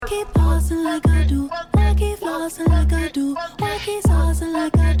keep flossing like I do? Why keep flossing like I do? Why keep saucing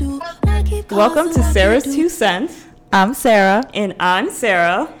like I do? Why keep Welcome to Sarah's 2 Cents. I'm Sarah. And I'm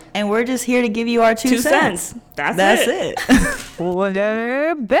Sarah. And we're just here to give you our 2 cents. That's it.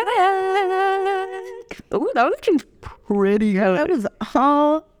 We're back. Ooh, that was pretty good. That was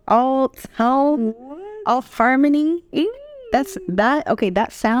all tone, all harmony. That's that. Okay,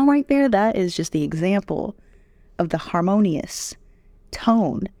 that sound right there, that is just the example of the harmonious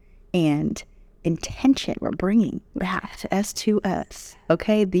tone and intention we're bringing back to S2S.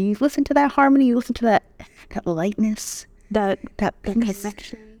 Okay, you listen to that harmony, you listen to that lightness, that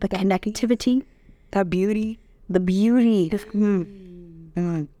connection, the connectivity, That beauty. the beauty.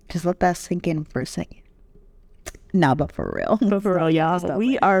 Just let that sink in for a second. Nah, but for real. But for real, y'all,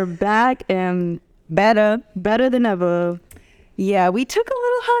 we are back and Better than ever. Yeah, we took a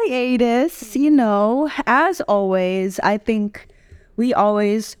little hiatus, as always. I think we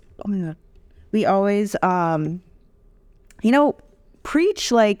always,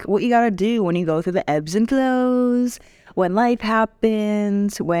 preach like what you gotta do when you go through the ebbs and flows, when life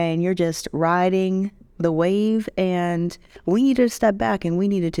happens, when you're just riding the wave, and we needed to step back and we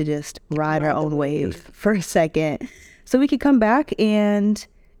needed to just ride our own wave for a second so we could come back and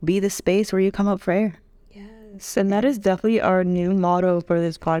be the space where you come up for air. And that is definitely our new motto for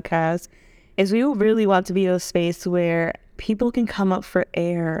this podcast, is we really want to be a space where people can come up for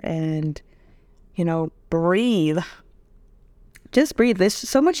air and, breathe. Just breathe. There's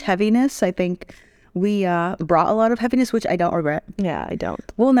so much heaviness. I think we brought a lot of heaviness, which I don't regret. Yeah, I don't.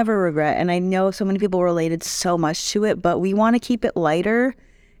 We'll never regret. And I know so many people related so much to it, but we want to keep it lighter.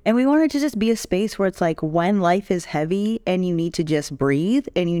 And we wanted to just be a space where it's like when life is heavy and you need to just breathe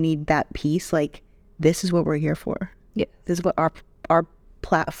and you need that peace, like, this is what we're here for. Yeah. This is what our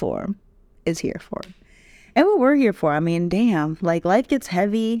platform is here for. And what we're here for, I mean, damn, like life gets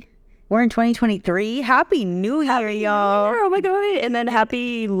heavy. We're in 2023. Happy New Year, y'all. Oh my God. And then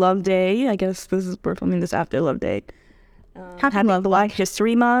happy Love Day. I guess we're filming this after Love Day. Happy Black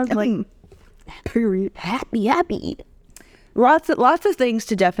History Month. Period. Happy. Lots of things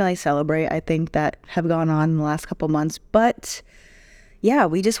to definitely celebrate, I think, that have gone on in the last couple months. But yeah,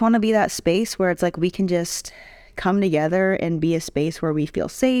 we just want to be that space where it's like we can just come together and be a space where we feel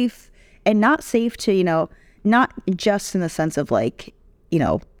safe, and not safe to, not just in the sense of like,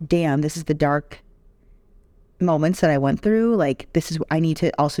 damn, this is the dark moments that I went through. Like, I need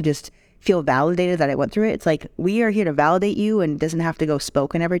to also just feel validated that I went through it. It's like, we are here to validate you, and it doesn't have to go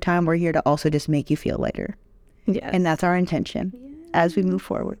spoken every time. We're here to also just make you feel lighter. Yes. And that's our intention as we move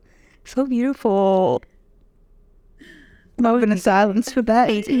forward. So beautiful. Moment of silence for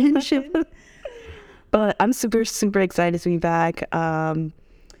that. But I'm super, super excited to be back.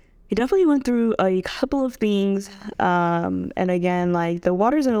 We definitely went through a couple of things. And again, like the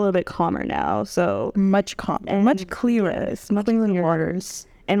waters are a little bit calmer now. So much calmer, and much clearer. Yes, much clearer waters.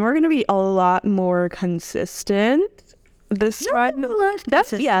 And we're going to be a lot more consistent this ride.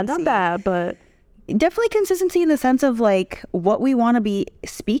 That's, not bad, but definitely consistency in the sense of like what we want to be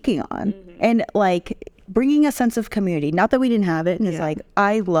speaking on, and like bringing a sense of community. Not that we didn't have it. And it's like,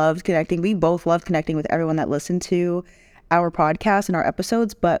 I loved connecting. We both love connecting with everyone that listened to our podcast and our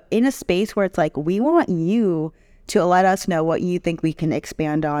episodes, but in a space where it's like, we want you to let us know what you think we can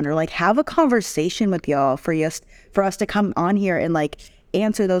expand on, or like have a conversation with y'all for us to come on here and like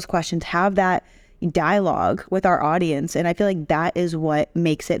answer those questions, have that dialogue with our audience. And I feel like that is what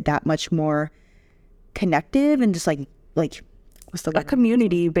makes it that much more connective and just like what's the word?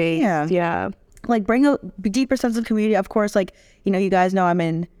 Community based. Yeah. Like bring a deeper sense of community. Of course, like, you guys know I'm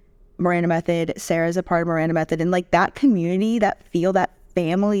in Miranda Method. Sarah's a part of Miranda Method. And like that community, that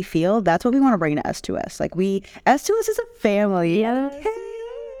family feel, that's what we want to bring to S2S. Like S2S is a family. Yeah.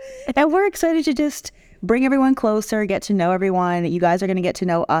 And we're excited to just bring everyone closer, get to know everyone. You guys are going to get to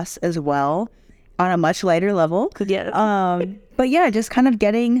know us as well on a much lighter level. Yes. But yeah, just kind of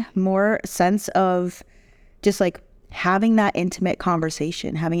getting more sense of just like having that intimate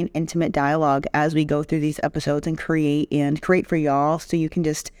conversation, having an intimate dialogue as we go through these episodes and create for y'all, so you can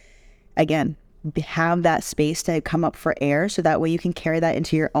just, again, have that space to come up for air, so that way you can carry that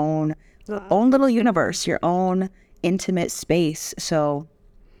into your own little universe, your own intimate space. So,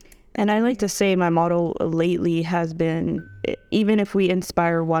 and I like to say my motto lately has been, even if we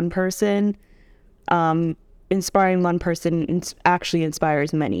inspire one person, inspiring one person actually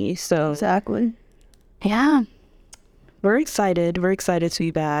inspires many. So exactly. Yeah. We're excited to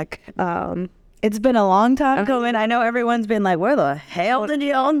be back. It's been a long time coming. I know everyone's been like, where the hell did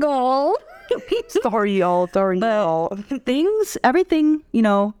y'all go? Sorry, y'all. Everything,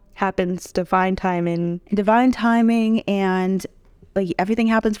 happens. Divine timing. And like everything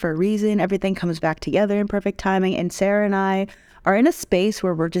happens for a reason. Everything comes back together in perfect timing. And Sarah and I are in a space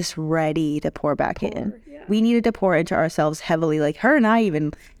where we're just ready to pour back in. We needed to pour into ourselves heavily. Like her and I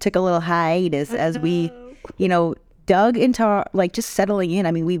even took a little hiatus as we, you know, dug into our, like just settling in.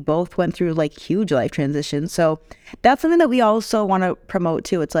 I mean, we both went through like huge life transitions. So that's something that we also want to promote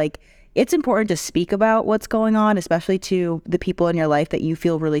too. It's like, it's important to speak about what's going on, especially to the people in your life that you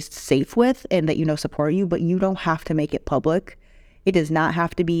feel really safe with and that you know support you, but you don't have to make it public. It does not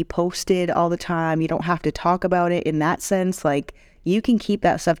have to be posted all the time. You don't have to talk about it in that sense. Like you can keep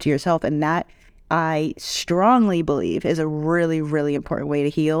that stuff to yourself, and that I strongly believe is a really, really important way to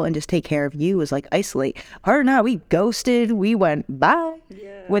heal and just take care of you, is like isolate. Her and I, we ghosted, we went bye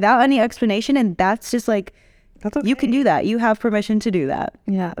without any explanation, and that's just like, That's okay. you can do that. You have permission to do that.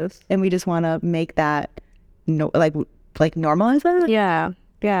 Yeah. And we just want to make that like normalize that. Yeah.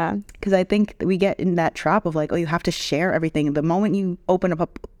 Yeah. Because I think we get in that trap of like, oh, you have to share everything. The moment you open up a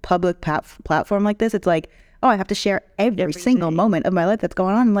public platform like this, it's like, oh, I have to share every single moment of my life that's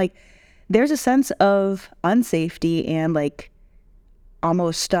going on. And like, there's a sense of unsafety and like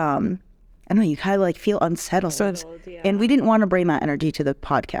almost, I don't know, you kind of like feel unsettled. And we didn't want to bring that energy to the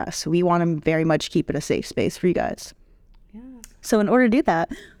podcast. We want to very much keep it a safe space for you guys. Yeah. So in order to do that,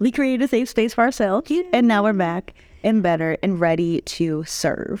 we created a safe space for ourselves. And now we're back and better and ready to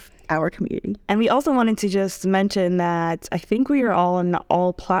serve our community. And we also wanted to just mention that I think we are all on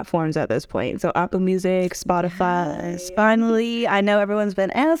all platforms at this point. So Apple Music, Spotify. Yes, finally, I know everyone's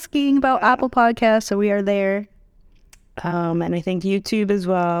been asking about Apple Podcasts, so we are there. And I think YouTube as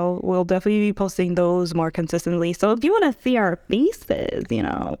well. We'll definitely be posting those more consistently. So if you want to see our faces, you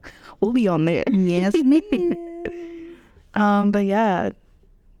know, we'll be on there. Yes, But yeah,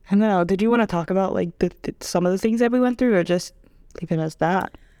 I don't know. Did you want to talk about like some of the things that we went through, or just leave it as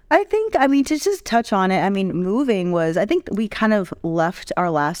that? I think, I mean, to just touch on it, I mean, moving was, I think we kind of left our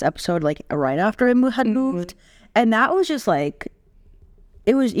last episode like right after I had moved. And that was just like,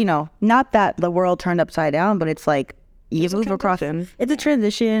 it was, you know, not that the world turned upside down, but it's like, you move across, it's a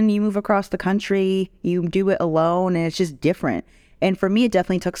transition. You move across the country, you do it alone, and it's just different. And for me, it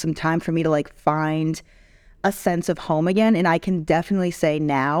definitely took some time for me to like find a sense of home again. And I can definitely say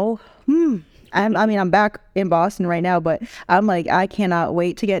now, I'm back in Boston right now, but I'm like, I cannot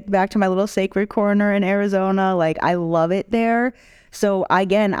wait to get back to my little sacred corner in Arizona. Like, I love it there. So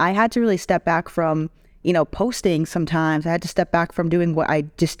again, I had to really step back from, you know, posting sometimes. I had to step back from doing what I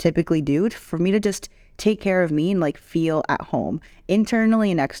just typically do for me to just take care of me and like feel at home internally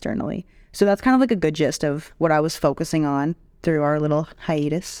and externally. So that's kind of like a good gist of what I was focusing on through our little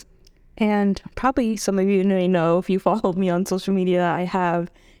hiatus. And probably some of you may know, if you followed me on social media, I have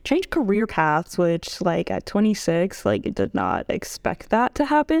changed career paths, which like at 26, like I did not expect that to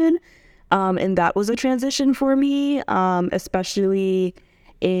happen. And that was a transition for me, especially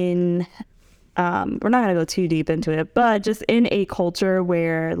in, we're not gonna go too deep into it, but just in a culture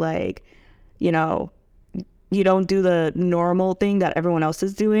where like, you know, you don't do the normal thing that everyone else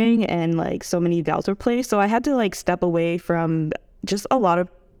is doing, and like so many vows are placed. So I had to like step away from just a lot of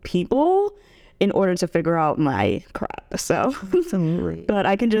people in order to figure out my crap. So, Absolutely. but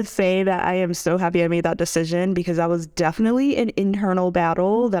I can just say that I am so happy I made that decision, because that was definitely an internal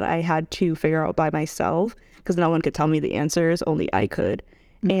battle that I had to figure out by myself, because no one could tell me the answers, only I could.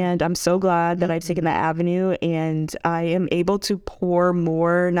 And I'm so glad that I've taken that avenue, and I am able to pour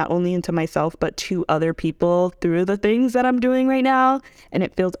more, not only into myself, but to other people through the things that I'm doing right now. And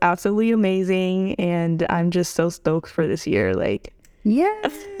it feels absolutely amazing. And I'm just so stoked for this year. Like,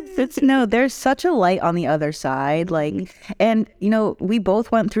 yes. No, there's such a light on the other side. Like, and you know, we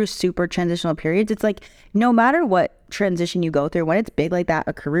both went through super transitional periods. It's like, no matter what transition you go through, when it's big like that,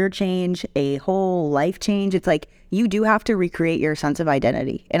 a career change, a whole life change, it's like, you do have to recreate your sense of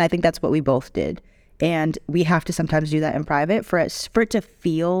identity. And I think that's what we both did. And we have to sometimes do that in private for it to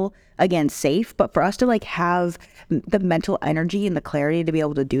feel, again, safe, but for us to like have the mental energy and the clarity to be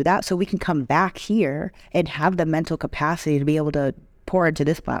able to do that, so we can come back here and have the mental capacity to be able to pour into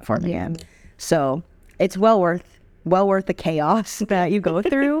this platform again. So it's well worth the chaos that you go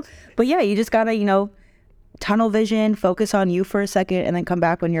through. But yeah, you just gotta, you know, tunnel vision, focus on you for a second, and then come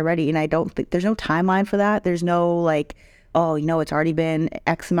back when you're ready. And I don't think there's no timeline for that. There's no like, oh, you know, it's already been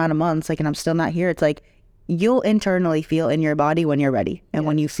X amount of months, like, and I'm still not here. It's like, you'll internally feel in your body when you're ready. And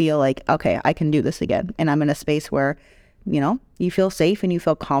when you feel like, okay, I can do this again. And I'm in a space where, you know, you feel safe and you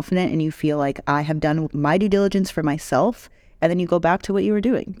feel confident and you feel like I have done my due diligence for myself. And then you go back to what you were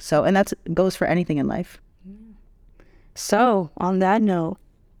doing. So, and that goes for anything in life. So on that note,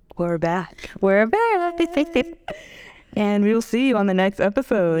 we're back. And we will see you on the next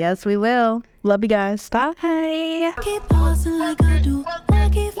episode. Yes, we will. Love you guys. Bye. Keep flossing like I do. I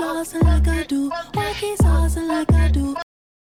keep flossing like I do. I keep saucing like I do.